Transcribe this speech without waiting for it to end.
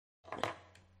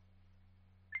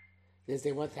It is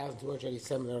day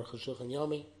 1287 of Arukh HaShulchan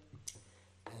Yomi.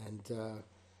 And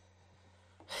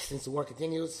since the war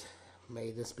continues,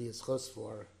 may this be a schus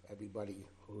for everybody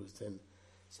who's in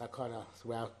Sakana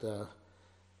throughout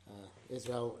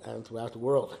Israel and throughout the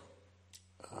world.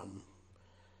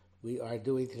 We are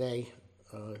doing today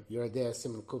Yerideh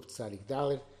Simon Kuf Tzadik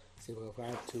Dalet, Simon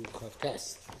Rav to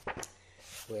Koftes.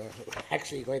 We're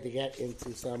actually going to get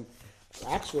into some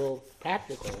actual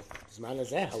practical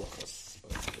Zmanazeh halachos,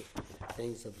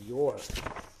 things of yore.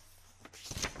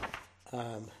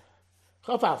 All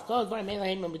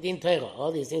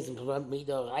these things in Quran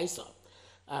Midah Isa.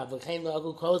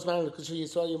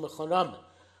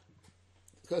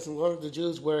 Because the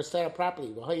Jews were set up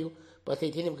properly, but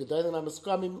they didn't get and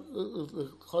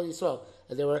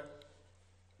there were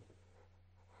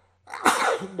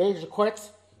major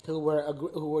courts who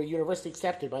were universally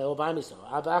accepted by all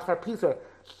Bamisol. Peter,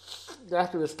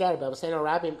 after the scattered by Hussein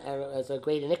Rabbim as a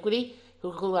great iniquity,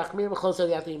 who could lachmir b'chol so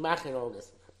you have to be machir all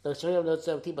this.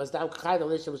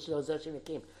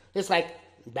 Just like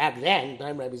back then,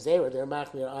 time Rabbi Zera, they're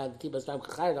machmir on the tibas dam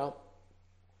kachaydo.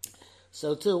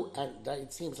 So too, and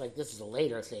it seems like this is a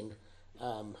later thing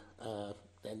than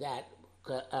that.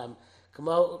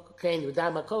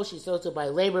 So too by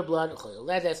labor blood,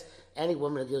 any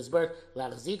woman who gives birth, we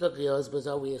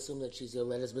assume that she's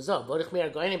Yoledes Bezo.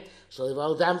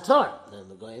 Then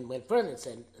the Goyen went further and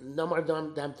said, no more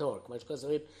dam tor.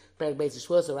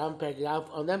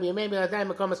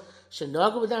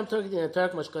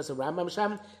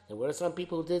 There were some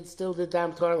people who still did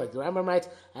dam tor, like the Rambam writes,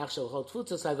 actual hold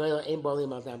futzos hagoyla ain't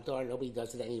bolim al dam tor, nobody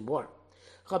does it anymore.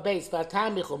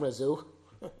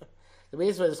 The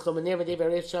reason for this chumah never did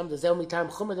very sham the zel mitam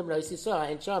chumah dem loisi saw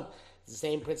and sham the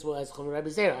same principle as chumah Rabbi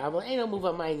Zera. I will ain't no move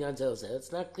on my yon zel.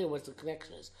 It's not clear what the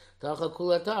connection is. Ta'achal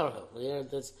kula Torah.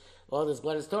 All this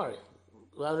blood is Torah.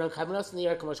 Well, no kavanos in the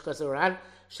air kamash kasa Ran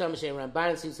sham shem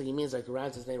Ramban. It seems like he means like the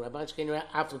Ran's his name Ramban shkein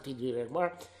after pidvi very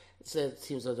more. It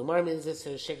seems like the more means this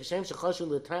shekashem shechoshu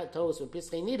l'tos with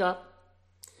piskei nida.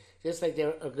 Just like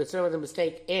they're concerned with a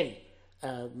mistake in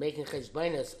making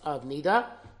cheshbainas of nida.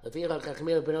 Therefore,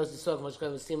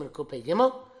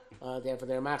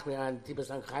 they're machmir on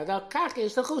tibas on chayda. Kach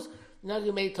is the chus. Now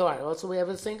you made Torah. Also, we have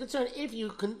the same concern if you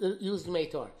can use the made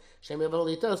Torah. Shem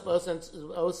yavolitos,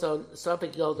 also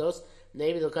sopik yoldos.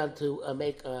 Maybe they'll come to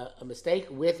make a mistake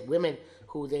with women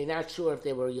who they're not sure if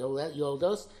they were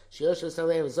yoldos. Shiosh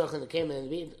salei v'zochen came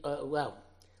in. Well,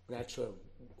 we're not sure.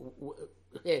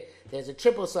 There's a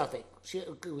triple suffix.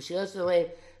 Shiosh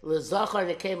salei l'zochar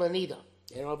nekem nida.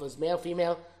 I don't know if it's male,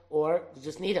 female, or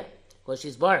just Nida, because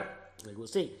she's born. Like we'll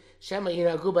see. Shema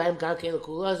yinagu b'hem gamkein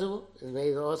l'kulazu, and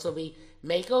may also be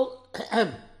Mako,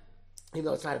 even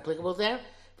though it's not applicable there.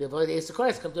 The avoid the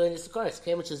Issachar, come doing Issachar.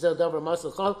 Came which is Zel Dover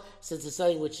Muscle Chol, since it's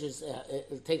something which is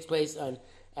it takes place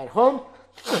at home.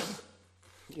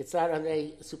 It's not under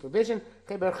a supervision.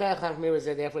 Therefore,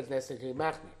 it's necessary to be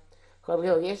machmir.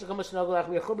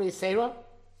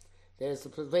 There's a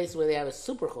place where they have a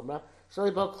super chumrah.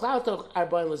 Not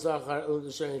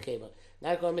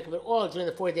going to make it all during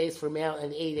the 4 days for male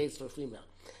and 8 days for female.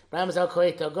 The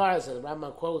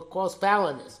Rambam calls foul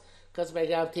on this. Because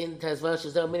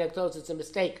it's a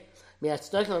mistake. They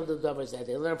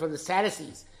learn from the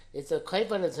Sadducees. It's a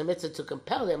kaifan, it's a mitzvah to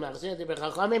compel them and to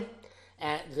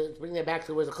bring them back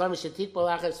to where the Chacham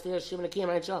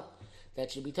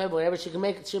that should be told whatever she can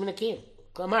make it Shim Nakim.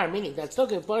 Klamar, meaning that's still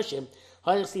good for Shim.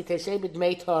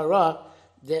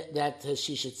 That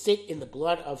she should sit in the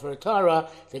blood of her Torah,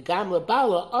 the Gam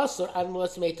Labala also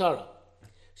Admos made Torah.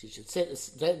 She should sit,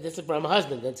 this is from her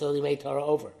husband until he made Torah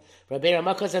over. Rabbi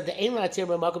Ramakah said the Ein Latir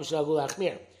Makom Shagul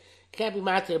Achmir. Can't be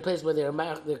matir a place where they're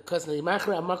constantly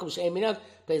machmir, a makom she'ein minhag,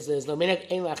 place there is no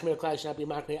minhag, ein lachmir klal should not be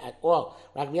machmir at all.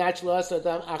 Rak miyat shelo asa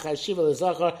adam achar shiva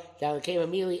lezachar, that came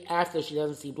immediately after she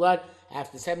doesn't see blood,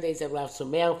 after 7 days that left for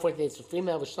male, 14 days for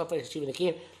female, which shlofer shiva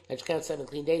nakim, that she counts 7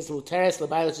 clean days, muteres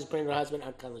lebayla she's praying her husband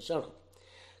on kan l'shonim.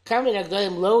 Kamin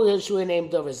agdolim lo Yeshua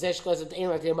named over zesh because the ein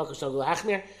latir makom shagul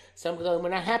achmir. Some agdolim were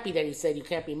not happy that he said you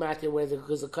can't be matir where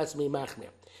because the cuts me machmir.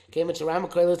 Came into Rama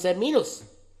Koilot said minus.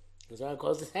 Because Rambam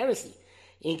calls this heresy.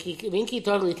 Inki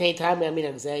totally taint time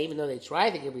even though they tried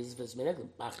to give reasons for this minhag, the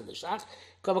shach.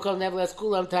 Nevertheless,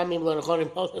 kulam tamim lo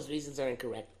nechonim. All those reasons are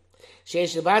incorrect.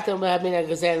 Sheish shabatim minhag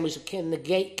gazeh, and we should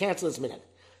cancel this minhag.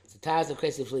 It's a taz and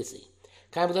crazy fleecy.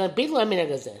 Kam gdolim bitla minhag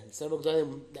gazeh. Some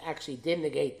gdolim actually did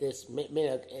negate this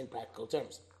minhag in practical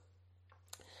terms.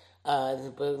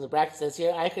 The bracket says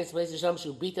here, I can place Yisham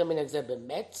shu bita minhag zeh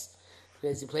b'metz,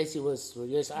 because the place he was for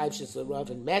years Aibshis Rav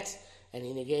in Metz. And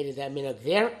he negated that minhag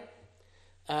there.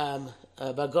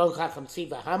 Vagon Chacham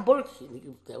Tziva Hamburg.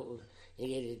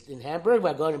 In Hamburg,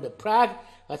 Vagon in Prague.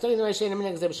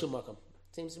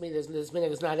 Seems to me this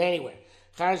minhag is not anywhere.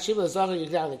 Charan Shiva Zohar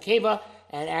Yigdal in the Keva,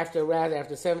 and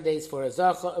after 7 days for a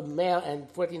Zohar, male, and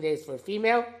 14 days for a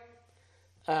female.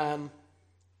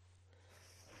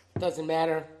 Doesn't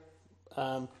matter.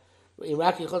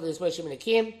 Iraqi Chol Yismashim in a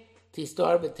Kim,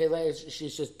 Tistor, but she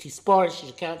should Tispor, she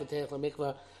should count the Telech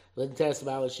Mikvah, with the Teres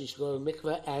Bala, she should go to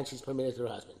Mikvah, and she's permitted to her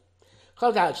husband.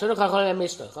 Chol Dal, Shonu Chachol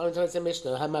Mishnah, Chol Dal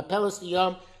Mishnah, Hamapelos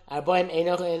Yom, Arboim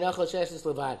Enoch Sheshes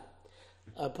Levad.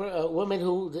 A woman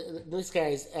who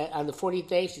miscarries on the 40th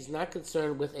day, she's not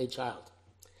concerned with a child.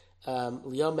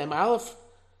 Liyom Mem Aleph,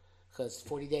 because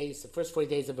the first 40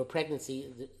 days of a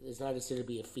pregnancy is not considered to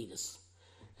be a fetus.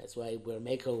 That's why we're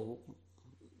Meko,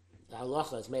 the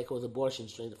halacha is Meko with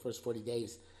abortions during the first 40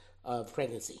 days of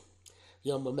pregnancy.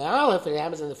 Yom Mem Aleph, it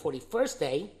happens on the 41st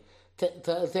day,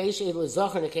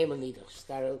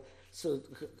 so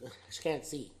she can't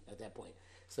see at that point.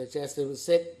 So just to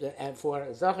sit and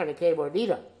for Zachar Nekeb or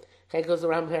Nida. He goes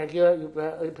around Paragyud,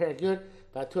 Batur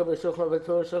B'Shulchan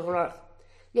Batur Shulchan Aruch.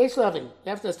 Yes, loving.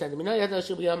 After this time, we know that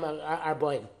should be on our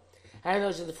boy. I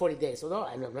know she's the 40 days. Although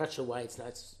I'm not sure why it's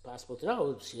not possible to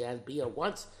know. She had Bia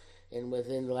once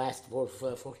within the last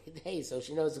 40 days, so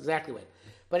she knows exactly when.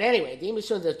 But anyway, the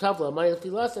Imishun the Tavla, money if he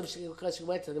lost him because she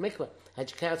went to the mikvah. And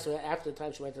she counts her after the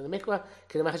time she went to the mikvah.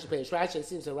 It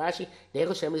seems to Rashi,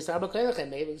 maybe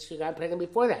she got pregnant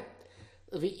before that.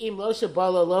 That's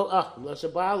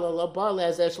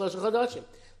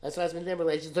why it's been in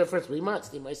relation to her for 3 months.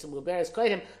 The Meisim Luber is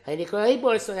quite him.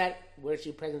 So that where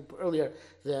she pregnant earlier,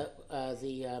 the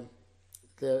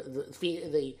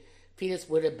fetus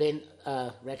would have been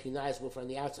recognizable from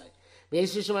the outside.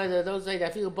 Those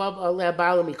that feel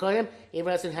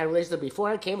even if had relations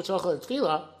before, came with Shochel and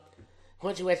Tefillah.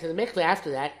 Once she went to the mikveh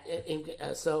after that,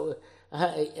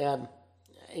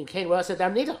 in Cain Rosa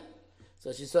Damnida.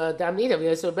 So she saw Damnida.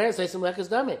 So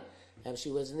if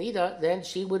she was Nida, then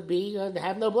she would be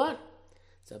have no blood.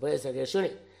 So but like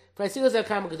Yeshuni. For I see was a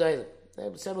common gedolim.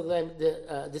 Some of them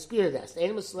disputed that.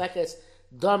 Animus lekes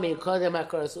dami kodem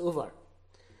hakaras uvar.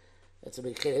 That's a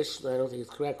big kiddush. I don't think it's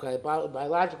correct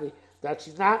biologically. That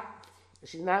she's not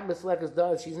mislekes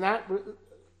dam. She's not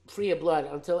free of blood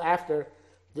until after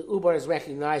the ubar is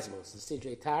recognizable. It's the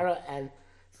Sidrei Tara and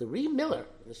the Re Miller,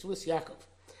 the Shuvas Yaakov.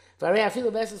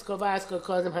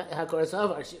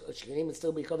 She can even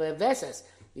still be called a veses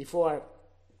before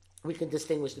we can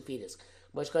distinguish the fetus.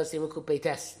 That's the Chavas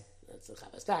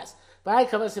Das.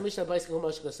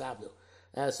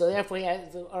 So therefore,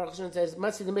 Arukh HaShulchan says,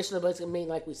 must see the mission of the mean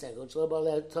like we said.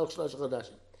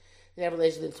 They have a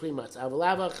relationship in 3 months.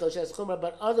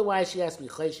 But otherwise, she has to be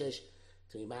choshesh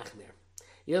to be machmir.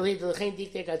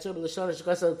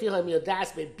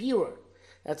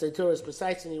 That's the Torah is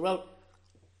precise, and he wrote.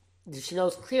 She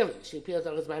knows clearly. She appealed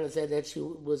to Husband and said that she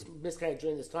was miscarried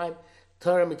during this time.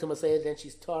 Torah mitumas later, then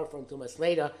she's Torah from tumas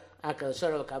later. Akal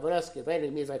shara kavaras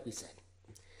kivayim means like we said.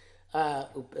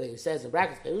 He says in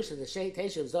brackets, Peusha the Shei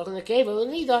Tesha Zochel Nekeva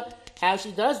L'Nida. How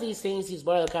she does these things, he's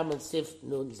bar l'kam on Sif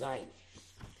Nun Zayin.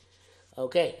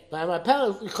 Okay,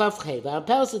 V'amapel Chavchei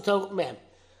V'amapel S'tok Mem.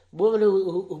 Woman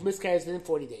who miscarries within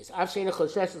 40 days. Av Sheina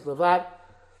Choshesh Levad.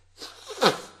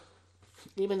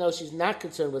 Even though she's not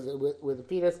concerned with the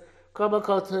fetus,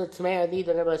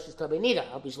 nevertheless she's Tabei Nida.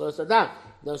 I'll be Shlos Adam.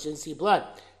 No, she didn't see blood.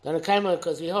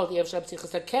 Because we hold the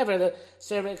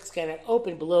cervix cannot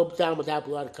open down without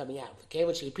blood coming out. Okay,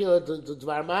 when she appealed to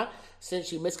Dvarma, since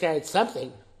she miscarried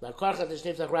something,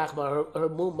 her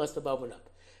womb must have opened up.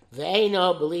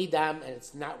 Ve'eno belidam, and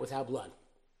it's not without blood.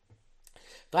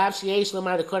 You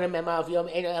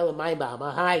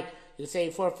say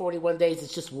 441 days,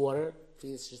 it's just water.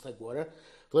 It's just like water.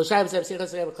 Maybe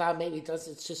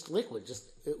it's just liquid,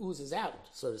 it oozes out,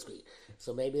 so to speak.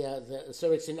 So maybe the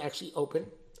cervix didn't actually open.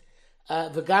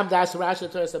 V'gam das Rashi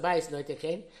Torah Sabayis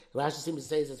Noitekein. Rashi seems to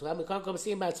say this as well. We can't come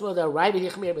see him about small. The Raiba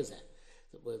Yichmir B'zeh.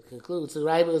 It concludes the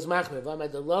Raiba is Machmir.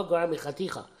 V'amad the Lo Gar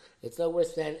Michaticha. It's no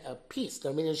worse than a piece.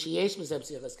 The meaning Sheyesh B'zeh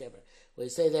Psichas Kever. Where you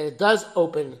say that it does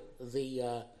open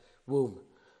the womb.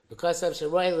 Because of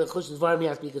Sheroy Lechush Dvarim, you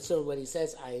have to be concerned when he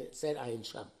says, I said Ayin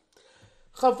Sham.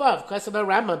 Chavav, because of a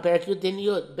Rambam, Perak Yud Din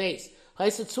Yud, base.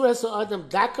 Haisatzura So Adam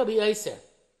Daka B'Yoser.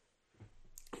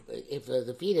 If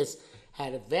the fetus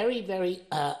had a very, very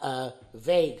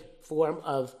vague form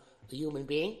of a human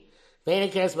being.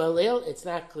 It's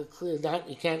not clear,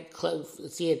 you can't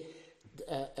see it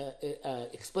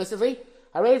explicitly.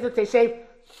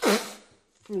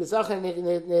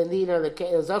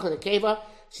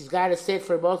 She's got to sit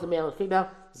for both the male and female.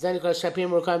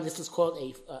 This is called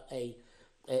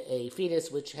a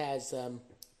fetus which has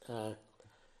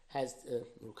has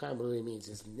rukam really means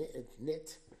is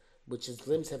knit, which his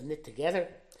limbs have knit together.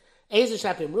 Ezer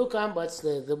shapim rukam, what's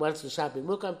the ones for shapim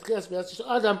rukam? Tchilas b'yotzish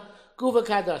adam guva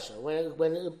kadasha.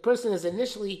 When a person is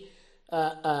initially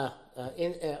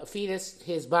in a fetus,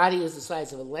 his body is the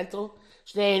size of a lentil.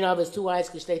 Shnei of his two eyes,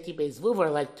 kishnei tipei zvuv, are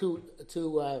like two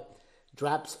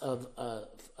drops of a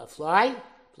fly,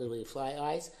 literally fly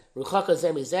eyes. Ruchaka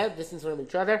zemizeh, distance from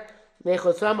each other.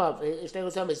 Nechotzamav,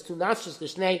 shnei is two nostrils,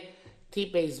 kishnei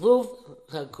tipei zvuv.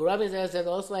 Kuravim is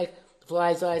also like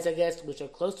fly's eyes, I guess, which are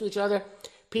close to each other.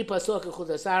 Pipa soka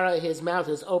chudasara, his mouth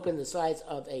is open the size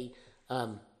of a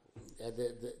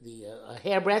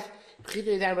hairbreadth.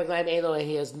 And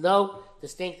he has no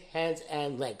distinct hands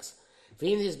and legs. If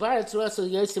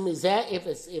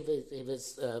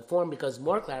it's formed becomes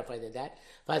more clarified than that.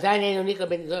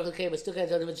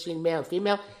 Between male and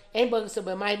female.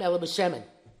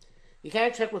 You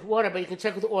can't check with water, but you can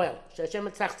check with oil.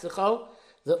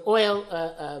 The oil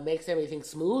makes everything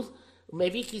smooth.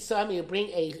 Maybe you bring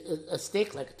a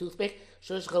stick, like a toothpick.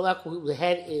 The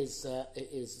head is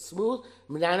smooth.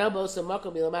 You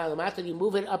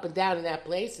move it up and down in that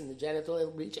place, in the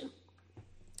genital region.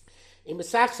 In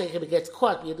Masakse, if it gets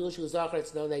caught,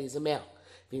 it's known that he's a male.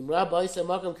 If you've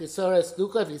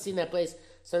seen that place,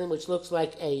 something which looks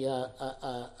like a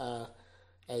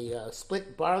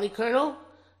split barley kernel,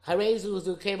 she is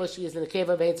in the cave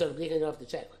of Ein, so I'm off the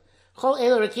check.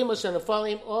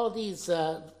 All these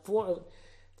four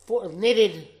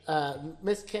knitted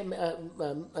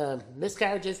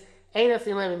miscarriages. You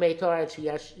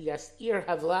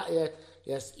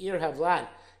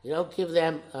don't give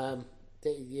them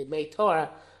the Mei Torah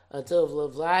until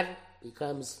Vlad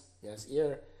becomes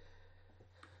Yasir.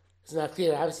 It's not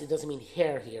clear. Obviously, it doesn't mean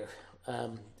hair here.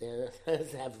 It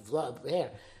doesn't have Vlad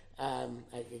hair. I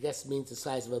guess it means the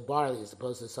size of a barley as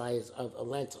opposed to the size of a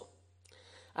lentil.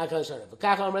 That's what it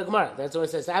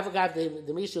says. The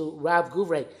Mishu Rav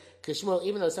Guvrei Kishmuel,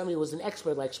 even though somebody was an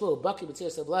expert like Shmuel, Baki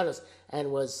B'tzir Savlados, and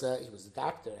he was a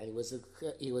doctor, and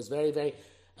he was very, very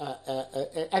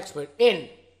expert in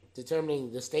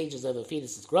determining the stages of a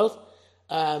fetus's growth.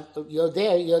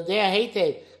 Yodea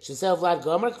Heitev Shazel Vlad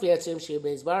Gomer Kviatzim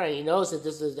Shibezbar, and he knows that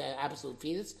this is the absolute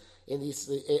fetus in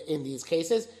these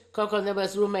cases. Koko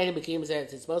Nebas Rumain became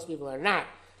since most people are not.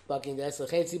 Bucking this, the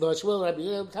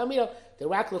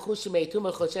Rak Lachushim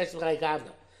Tuma Choshesh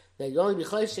Gavna. Now you only be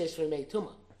Choshesh for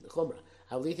Tuma, the Chumra.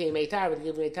 Hawlite Meitar, but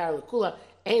give Meitar Lakula,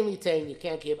 ain't saying you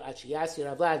can't give Achiyas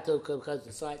or Avlad until because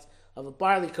the size of a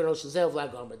barley kernel Shazel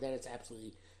Vlad Gomer, then it's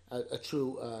absolutely a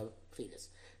true fetus.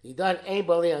 You done ain't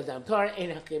Boli on Dam Torah,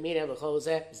 ain't Hakimina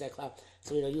Bechose,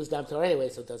 so we don't use Dam Torah anyway,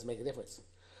 so it doesn't make a difference.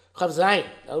 Chav Zayin,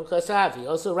 Arukh HaShulchan, he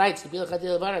also writes,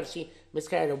 she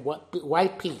miscarried a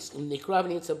white piece. In the Nikrav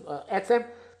needs some etzem,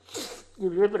 you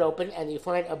rip it open and you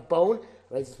find a bone,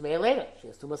 raises from later. She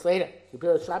has 2 months later. You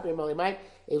build a shop in Moli Mine,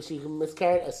 if she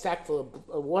miscarried a sack full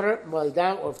of water, Moli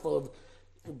down, or full of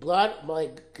blood,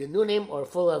 Moli Genunim, or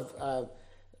full of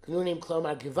Genunim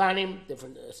Klomar Givanim,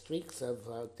 different streaks of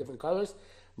different colors,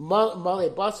 Moli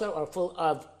Basar, or full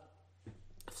of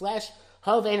flesh,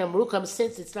 Halvein Amrukam,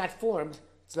 since it's not formed,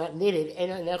 it's not knitted, she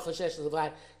doesn't have to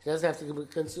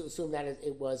assume that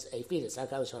it was a fetus. But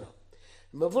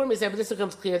this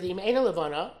becomes clear that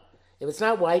if it's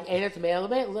not white,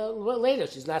 later.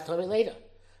 She's not telling me later.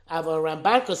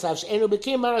 Ramban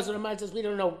says we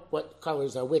don't know what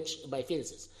colors are which by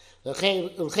fetuses. The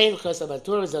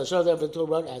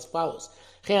wrote as follows.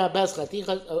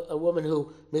 A woman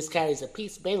who miscarries a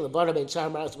piece, whether it's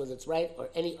right or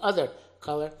any other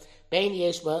color, Bain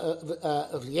Yeshma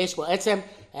Etzem,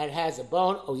 and has a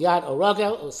bone, or Yad, or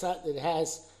Rogel, or it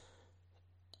has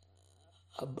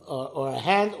or a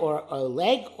hand, or a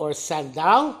leg, or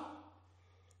sandal.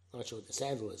 Not sure what the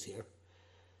sandal is here.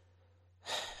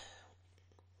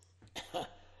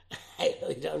 I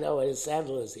really don't know what his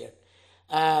sandal is here.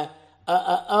 Vlad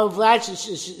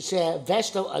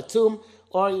Vesto Atum,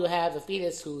 or you have a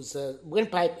fetus whose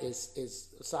windpipe is a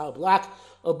solid block.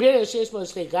 Or a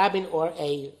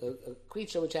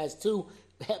creature which has 2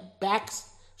 backs,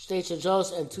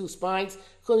 and 2 spines.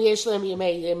 You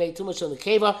made too much on the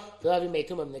keva. You made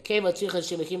too much on the keva.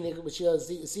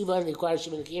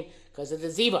 Because of the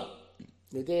ziva.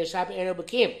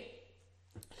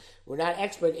 We're not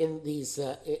expert in these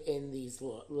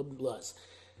laws.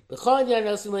 So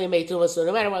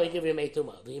no matter what, we give you a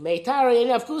meituma. You made tara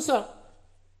enough kusa.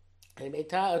 And made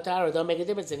tara don't make a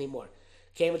difference anymore.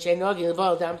 Since we don't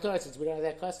have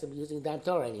that custom using Dam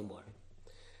Torah anymore.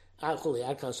 It's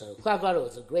a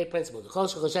great principle.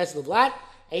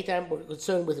 Anytime we're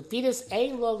concerned with a fetus,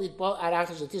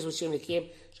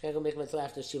 She can make a mitzvah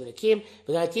after Shiva Nakim.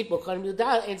 But I teach Mokanim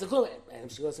Yudal ain't Zakum. And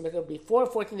if she wants to make it before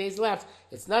 14 days elapsed,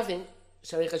 it's nothing.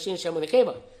 Shari Chashin Shem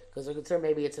Nekeva. Because they're concerned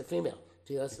maybe it's a female.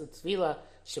 Tefillah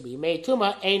should be made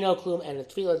Tuma, ain't no klum, and a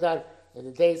tefillah done in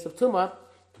the days of Tuma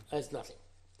is nothing.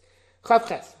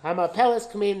 Chavches,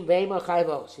 Hamapelis Kamin Veima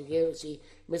Chayvo. She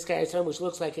miscarries her, which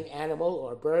looks like an animal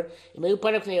or a bird. If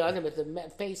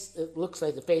the face looks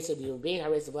like the face of a human being,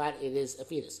 it is a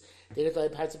fetus.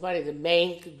 The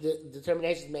main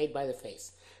determination is made by the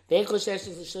face. We're not concerned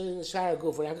with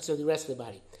the rest of the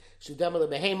body. Shudama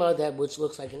Behema, that which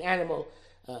looks like an animal,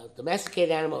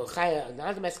 domesticated animal, chaya, a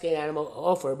non-domesticated animal,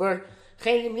 or for a bird.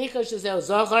 Therefore,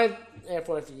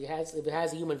 if it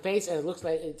has a human face and it looks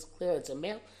like it's clear it's a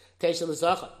male, Teisha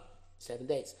l'zachar, 7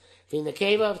 days. If in the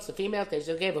keva, if it's a female,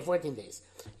 Teisha l'keva, 14 days.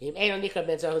 If ain't nikar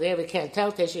ben zachar, they can't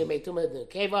tell. Teisha made tumah the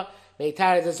keva, made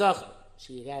tara the zachar.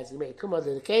 She has made tumah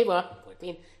the keva,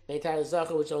 14. Made tara the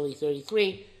zachar, which is only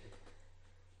 33.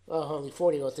 Well, only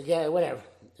 40 altogether. Whatever.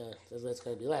 That's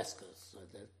going to be less because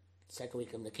the second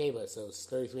week of the keva, so it's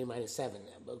 33 minus 7.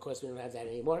 But of course, we don't have that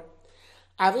anymore.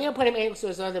 If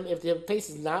the face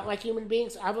is not like human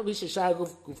beings, even though the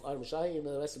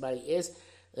rest of the body is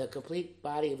the complete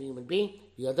body of a human being,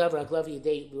 and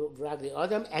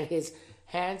his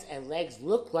hands and legs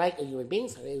look like a human being,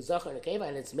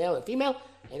 and it's male and female,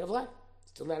 ain't no vlad.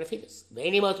 Still not a fetus. The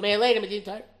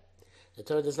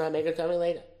Torah does not make a tummy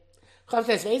later. What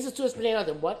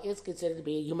is considered to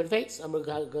be a human face?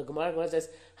 Gemara says,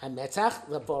 Hametzach,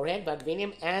 the forehead,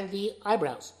 Bagvinim, and the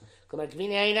eyebrows. So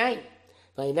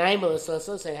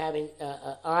having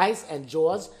eyes and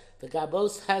jaws. The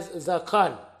Gabos has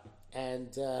Zakon,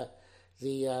 and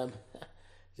the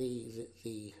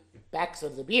backs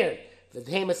of the beard. The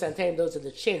Hemas and Taim, those are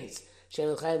the chins, which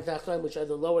are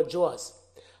the lower jaws.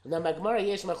 Now, Magmara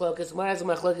Yesh Machlokas, Maraz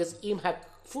Machlokas, Im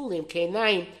Hakfulim,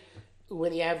 K9,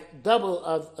 when you have double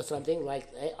of something, like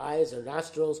eyes or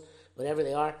nostrils, whatever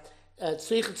they are.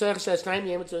 Both of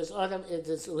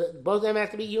them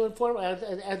have to be human form.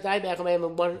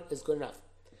 One is good enough.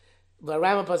 But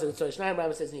Rama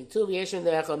says need two. Some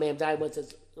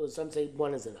say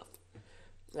one is enough.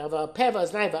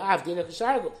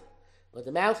 But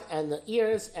the mouth and the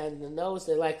ears and the nose,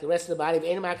 they're like the rest of the body.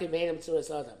 They don't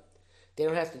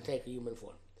have to take a human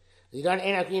form. We're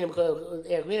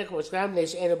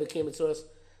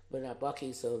not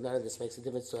Bucky, so none of this makes a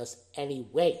difference to us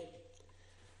anyway.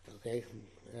 Okay,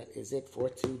 that is it for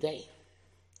today.